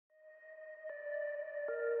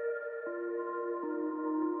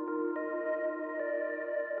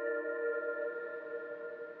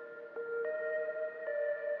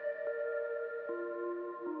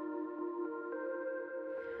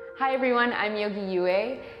Hi everyone, I'm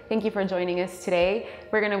Yogiyue. Thank you for joining us today.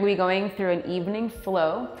 We're going to be going through an evening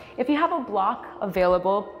flow. If you have a block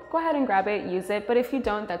available, go ahead and grab it, use it, but if you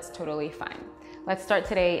don't, that's totally fine. Let's start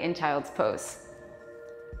today in child's pose.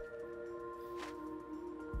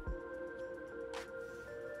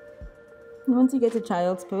 Once you get to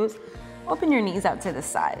child's pose, open your knees out to the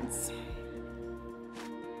sides.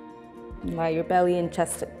 Allow your belly and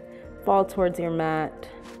chest to fall towards your mat.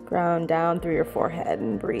 Ground down through your forehead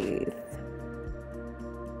and breathe.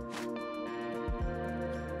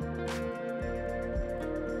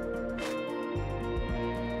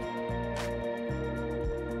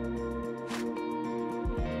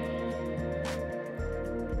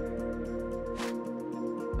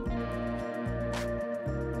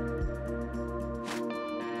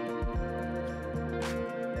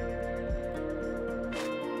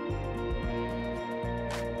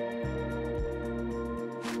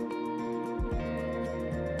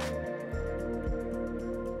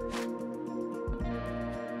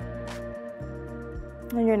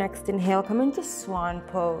 On your next inhale, come into swan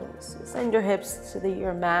pose. Send your hips to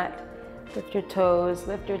your mat. Lift your toes,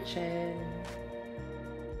 lift your chin.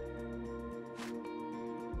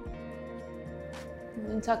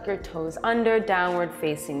 And tuck your toes under, downward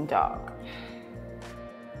facing dog.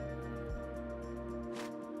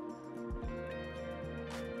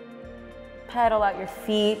 Pedal out your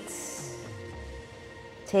feet.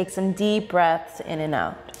 Take some deep breaths in and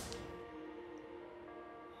out.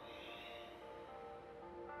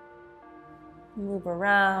 Move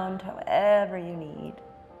around however you need.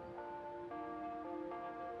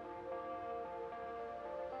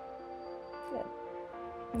 Good.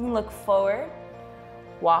 And look forward.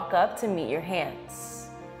 Walk up to meet your hands.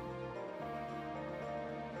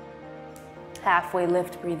 Halfway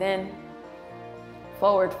lift, breathe in.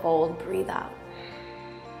 Forward fold, breathe out.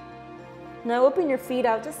 Now open your feet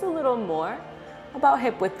out just a little more, about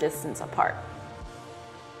hip width distance apart.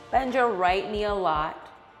 Bend your right knee a lot.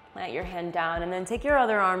 Plant your hand down and then take your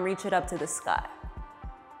other arm, reach it up to the sky.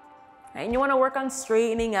 And you want to work on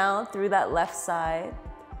straightening out through that left side.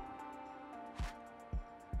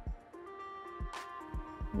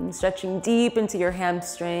 And stretching deep into your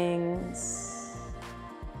hamstrings.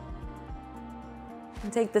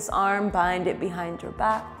 And take this arm, bind it behind your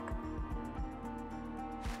back.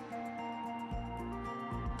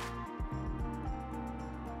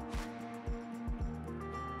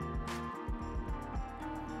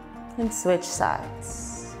 And switch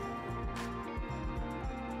sides.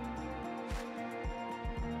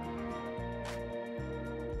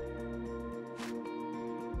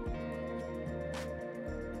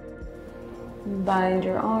 Bind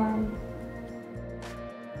your arm.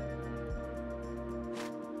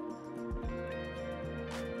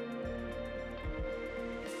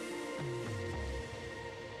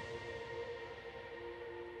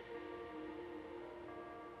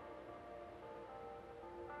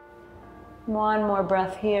 One more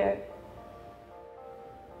breath here.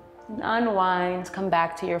 And unwind, come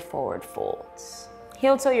back to your forward folds.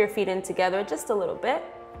 Heel toe your feet in together just a little bit.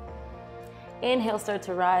 Inhale, start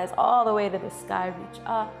to rise all the way to the sky, reach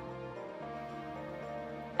up.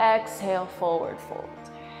 Exhale, forward fold.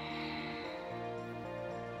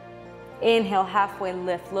 Inhale, halfway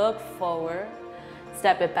lift, look forward.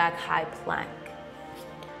 Step it back, high plank.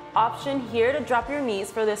 Option here to drop your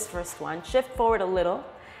knees for this first one. Shift forward a little.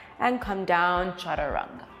 And come down,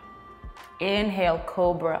 chaturanga. Inhale,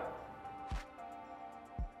 cobra.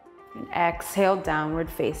 And exhale,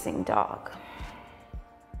 downward facing dog.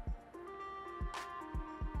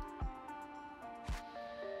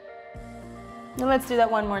 Now let's do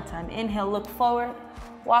that one more time. Inhale, look forward.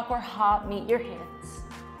 Walk or hop, meet your hands.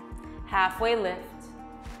 Halfway lift,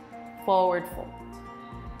 forward fold.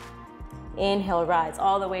 Inhale, rise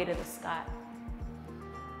all the way to the sky.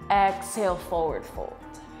 Exhale, forward fold.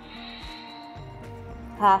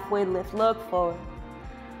 Halfway lift, look forward.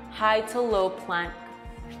 High to low plank.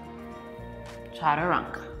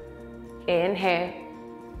 Chaturanga. Inhale.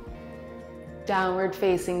 Downward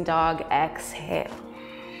facing dog, exhale.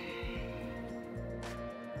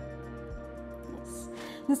 Nice.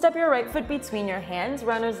 And step your right foot between your hands,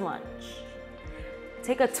 runner's lunge.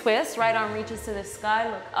 Take a twist, right arm reaches to the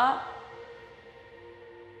sky, look up.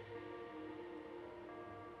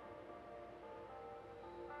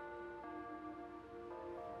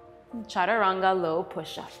 Chaturanga, low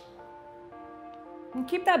push-up. And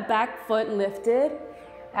keep that back foot lifted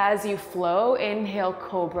as you flow. Inhale,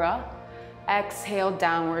 cobra. Exhale,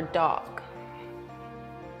 downward dog.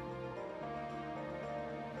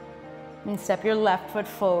 And step your left foot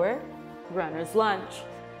forward. Runner's lunge.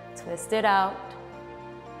 Twist it out.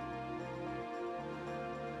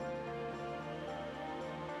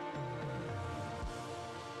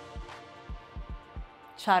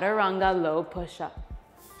 Chaturanga low push-up.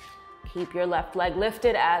 Keep your left leg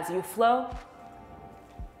lifted as you flow.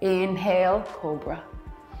 Inhale, cobra.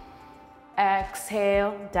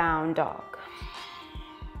 Exhale, down dog.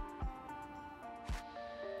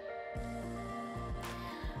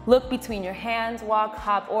 Look between your hands, walk,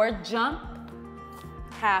 hop, or jump.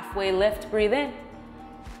 Halfway lift, breathe in.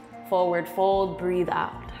 Forward fold, breathe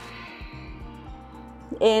out.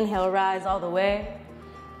 Inhale, rise all the way.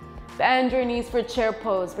 Bend your knees for chair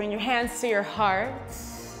pose. Bring your hands to your heart.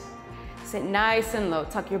 Sit nice and low.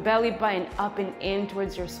 Tuck your belly button up and in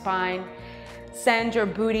towards your spine. Send your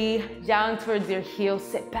booty down towards your heels.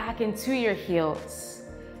 Sit back into your heels.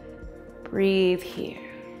 Breathe here.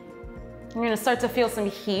 You're gonna start to feel some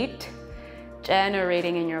heat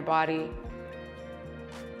generating in your body.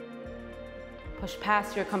 Push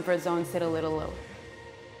past your comfort zone, sit a little lower.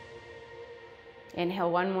 Inhale,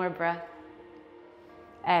 one more breath.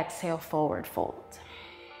 Exhale, forward fold.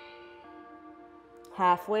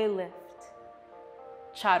 Halfway lift.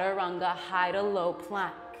 Chaturanga, high to low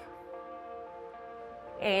plank.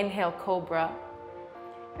 Inhale, cobra.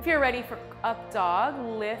 If you're ready for up dog,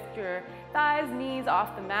 lift your thighs, knees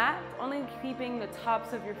off the mat, only keeping the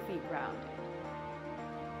tops of your feet grounded.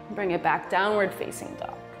 Bring it back, downward facing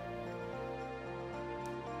dog.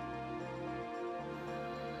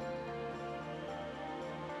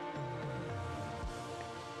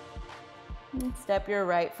 And step your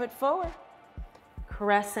right foot forward.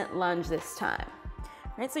 Crescent lunge this time.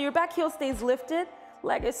 Right, so your back heel stays lifted,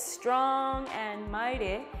 leg is strong and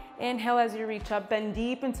mighty. Inhale as you reach up, bend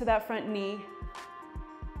deep into that front knee.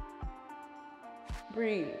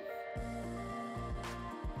 Breathe.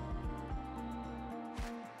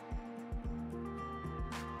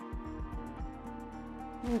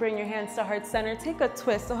 And bring your hands to heart center. Take a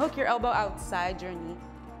twist, so hook your elbow outside your knee.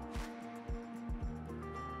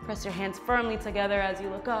 Press your hands firmly together as you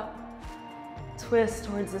look up. Twist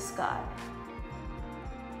towards the sky.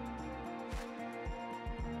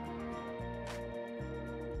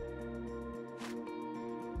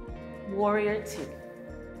 Warrior two.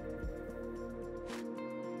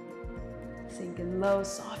 Sinking low,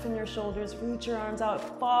 soften your shoulders, reach your arms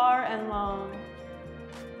out far and long.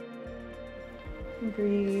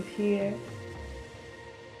 Breathe here.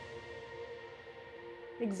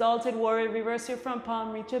 Exalted warrior, reverse your front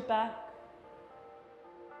palm, reach it back.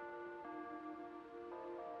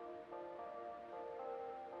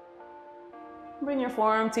 Bring your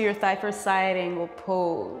forearm to your thigh for side angle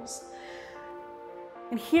pose.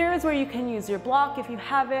 And here is where you can use your block if you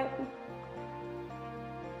have it.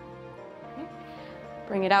 Okay.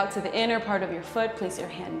 Bring it out to the inner part of your foot, place your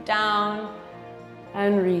hand down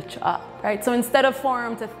and reach up, right? So instead of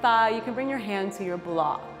forearm to thigh, you can bring your hand to your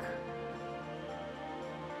block.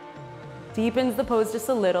 Deepens the pose just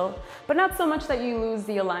a little, but not so much that you lose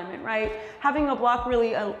the alignment, right? Having a block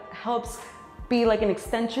really helps be like an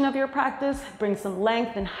extension of your practice, bring some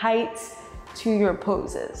length and height to your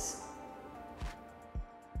poses.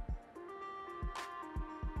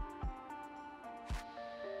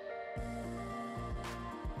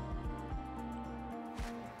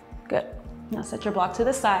 Good. Now set your block to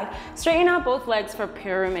the side. Straighten out both legs for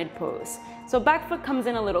pyramid pose. So back foot comes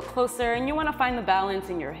in a little closer and you want to find the balance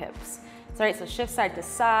in your hips. So, right, so shift side to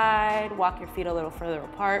side, walk your feet a little further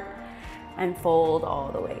apart and fold all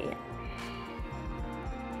the way in.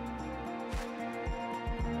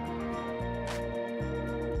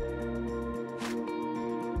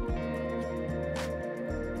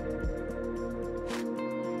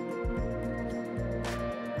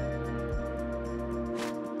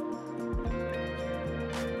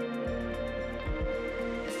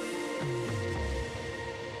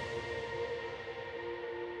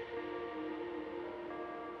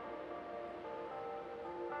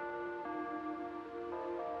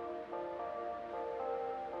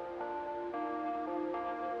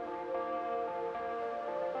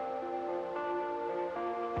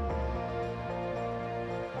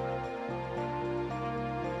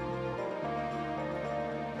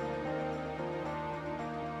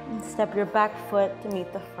 Step your back foot to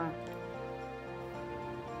meet the front.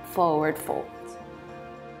 Forward fold.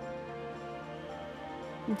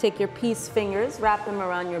 And take your peace fingers, wrap them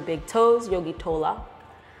around your big toes, yogi toe lock.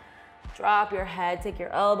 Drop your head, take your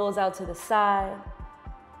elbows out to the side.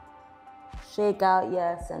 Shake out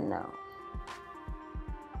yes and no.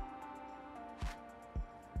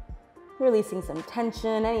 Releasing some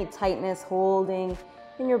tension, any tightness holding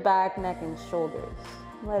in your back, neck, and shoulders.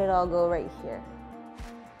 Let it all go right here.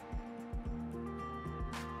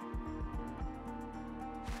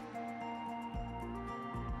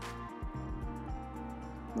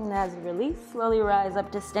 And as you release, slowly rise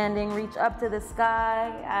up to standing, reach up to the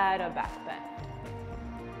sky, add a back bend.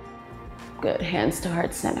 Good, hands to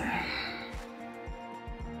heart center.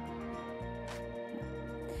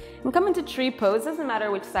 And come into tree pose, doesn't matter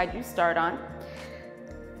which side you start on.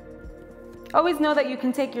 Always know that you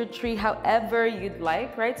can take your tree however you'd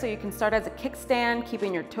like, right? So you can start as a kickstand,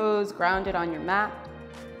 keeping your toes grounded on your mat.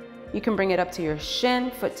 You can bring it up to your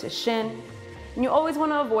shin, foot to shin. And you always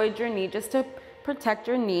want to avoid your knee just to protect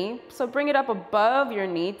your knee. So bring it up above your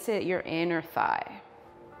knee to your inner thigh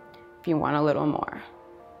if you want a little more,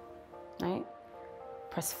 right?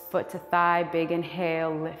 Press foot to thigh, big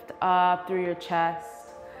inhale, lift up through your chest,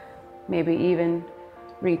 maybe even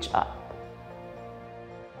reach up.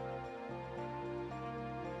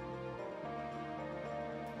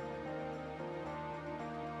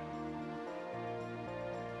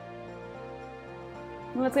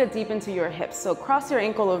 And let's get deep into your hips. So cross your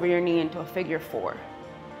ankle over your knee into a figure 4.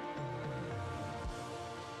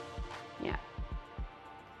 Yeah.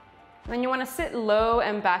 And then you want to sit low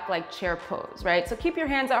and back like chair pose, right? So keep your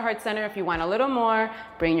hands at heart center. If you want a little more,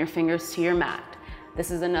 bring your fingers to your mat.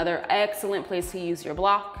 This is another excellent place to use your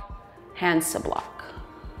block, hands to block.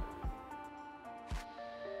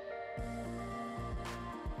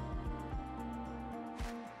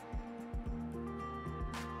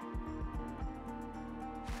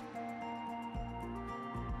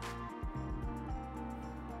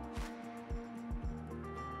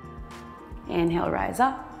 Inhale, rise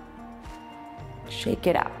up, shake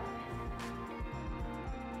it out.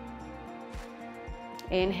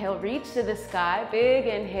 Inhale, reach to the sky, big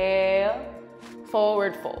inhale,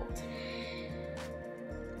 forward fold.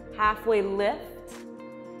 Halfway lift,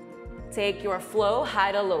 take your flow,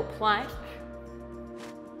 high to low plank.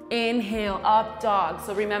 Inhale, up dog.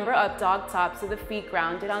 So remember up dog, tops of the feet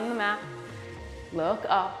grounded on the mat. Look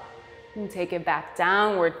up and take it back,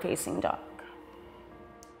 downward facing dog.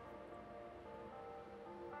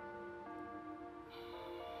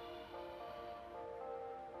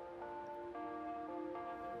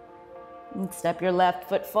 And step your left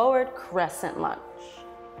foot forward, crescent lunge.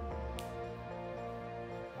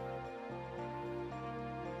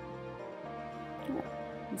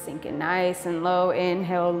 And sink it nice and low.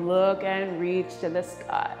 Inhale, look and reach to the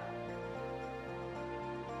sky.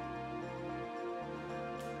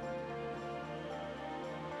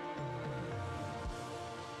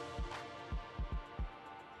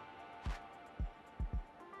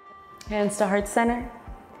 Hands to heart center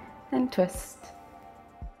and twist.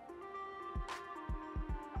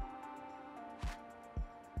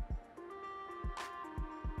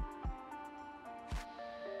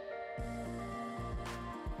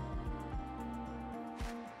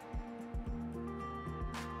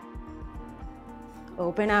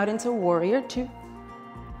 Open out into warrior 2.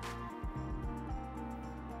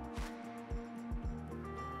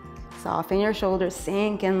 Soften your shoulders,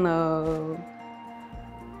 sink in low.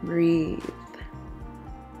 Breathe.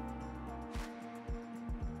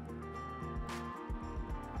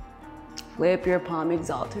 Flip your palm,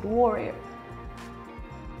 exalted warrior.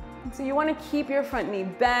 So you want to keep your front knee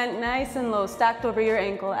bent, nice and low, stacked over your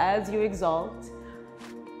ankle as you exalt.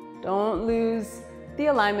 Don't lose the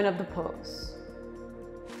alignment of the pose.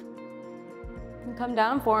 And come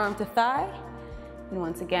down, forearm to thigh. And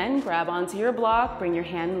once again, grab onto your block, bring your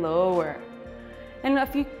hand lower. And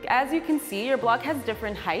as you can see, your block has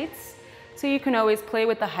different heights, so you can always play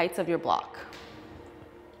with the heights of your block.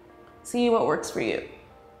 See what works for you.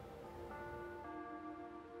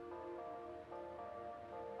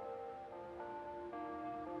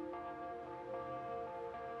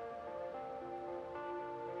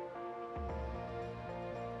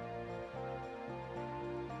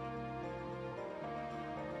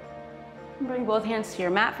 Bring both hands to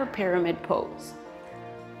your mat for pyramid pose.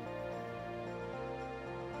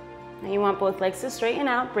 Now you want both legs to straighten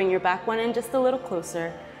out. Bring your back one in just a little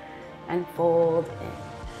closer and fold in.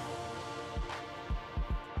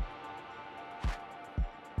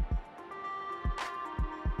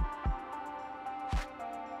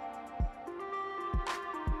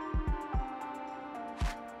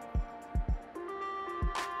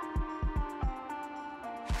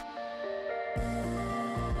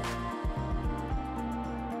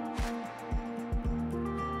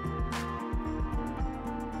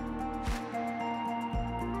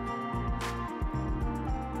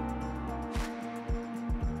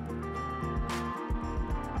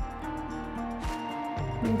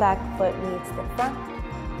 Back foot meets the front.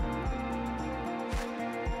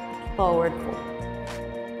 Forward fold.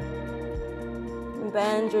 And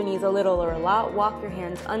bend your knees a little or a lot. Walk your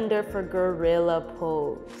hands under for gorilla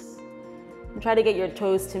pose. And try to get your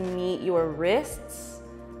toes to meet your wrists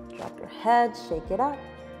Drop your head, shake it up.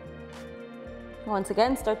 Once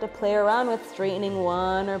again, start to play around with straightening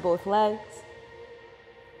one or both legs.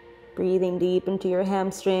 Breathing deep into your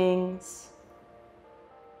hamstrings.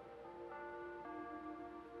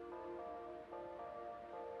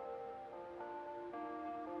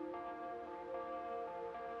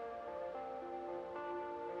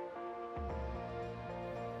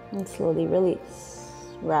 And slowly release.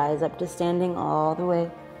 Rise up to standing all the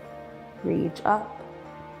way. Reach up.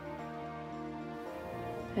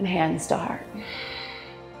 And hands to heart.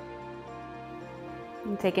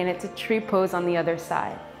 And taking it to tree pose on the other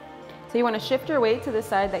side. So you want to shift your weight to the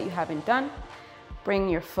side that you haven't done. Bring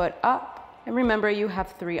your foot up. And remember, you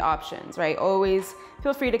have 3 options, right? Always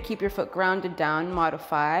feel free to keep your foot grounded down,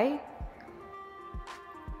 modify.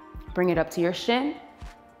 Bring it up to your shin.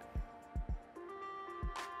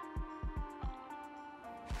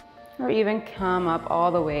 Or even come up all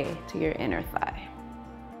the way to your inner thigh.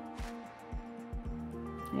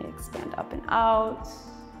 And expand up and out.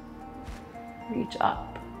 Reach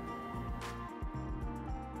up.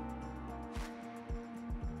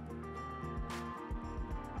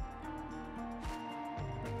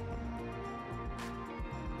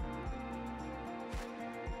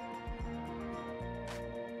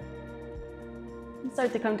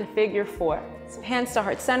 Start to come to figure 4. So hands to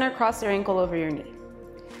heart center, cross your ankle over your knee.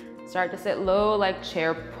 Start to sit low like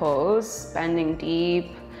chair pose, bending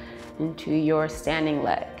deep into your standing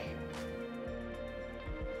leg.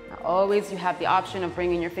 Now, always you have the option of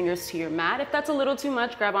bringing your fingers to your mat. If that's a little too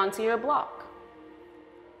much, grab onto your block.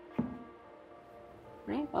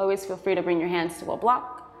 Right? Always feel free to bring your hands to a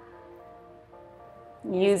block.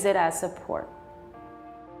 Use it as support.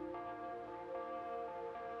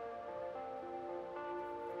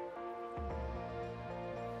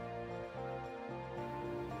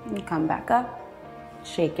 And come back up,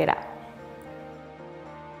 shake it out.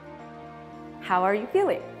 How are you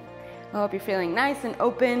feeling? I hope you're feeling nice and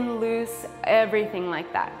open, loose, everything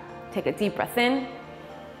like that. Take a deep breath in,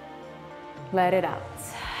 let it out.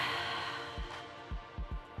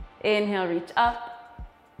 Inhale, reach up.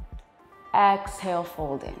 Exhale,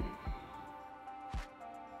 fold in.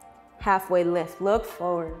 Halfway lift, look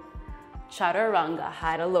forward. Chaturanga,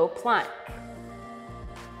 high to low plank.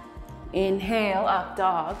 Inhale, up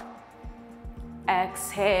dog.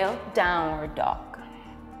 Exhale, downward dog.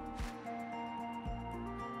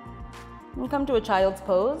 And come to a child's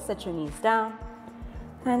pose, set your knees down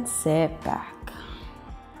and sit back.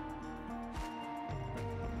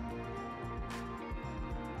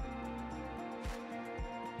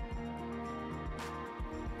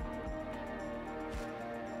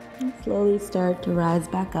 And slowly start to rise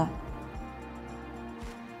back up.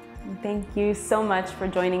 Thank you so much for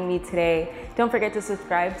joining me today. Don't forget to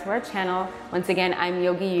subscribe to our channel. Once again, I'm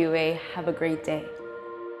Yogiyue. Have a great day.